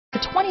The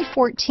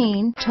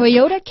 2014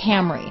 Toyota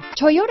Camry.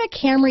 Toyota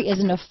Camry is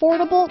an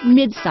affordable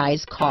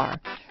midsize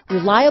car.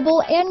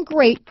 Reliable and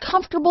great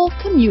comfortable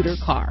commuter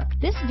car.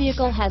 This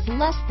vehicle has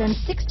less than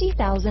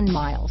 60,000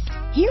 miles.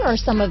 Here are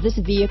some of this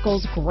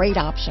vehicle's great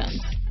options: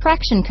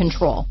 traction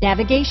control,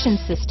 navigation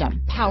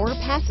system, power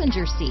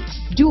passenger seat,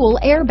 dual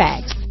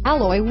airbags,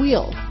 alloy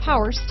wheels,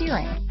 power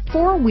steering,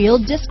 four-wheel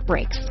disc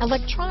brakes,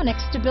 electronic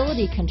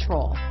stability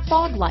control,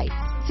 fog lights,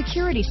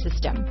 security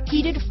system,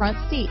 heated front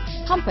seats,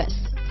 compass,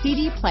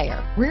 CD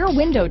player, rear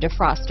window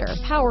defroster,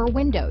 power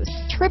windows,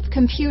 trip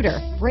computer,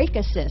 brake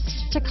assist,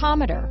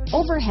 tachometer,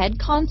 overhead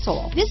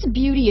console. This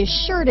beauty is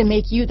sure to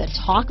make you the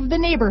talk of the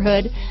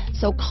neighborhood,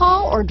 so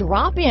call or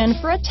drop in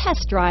for a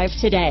test drive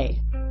today.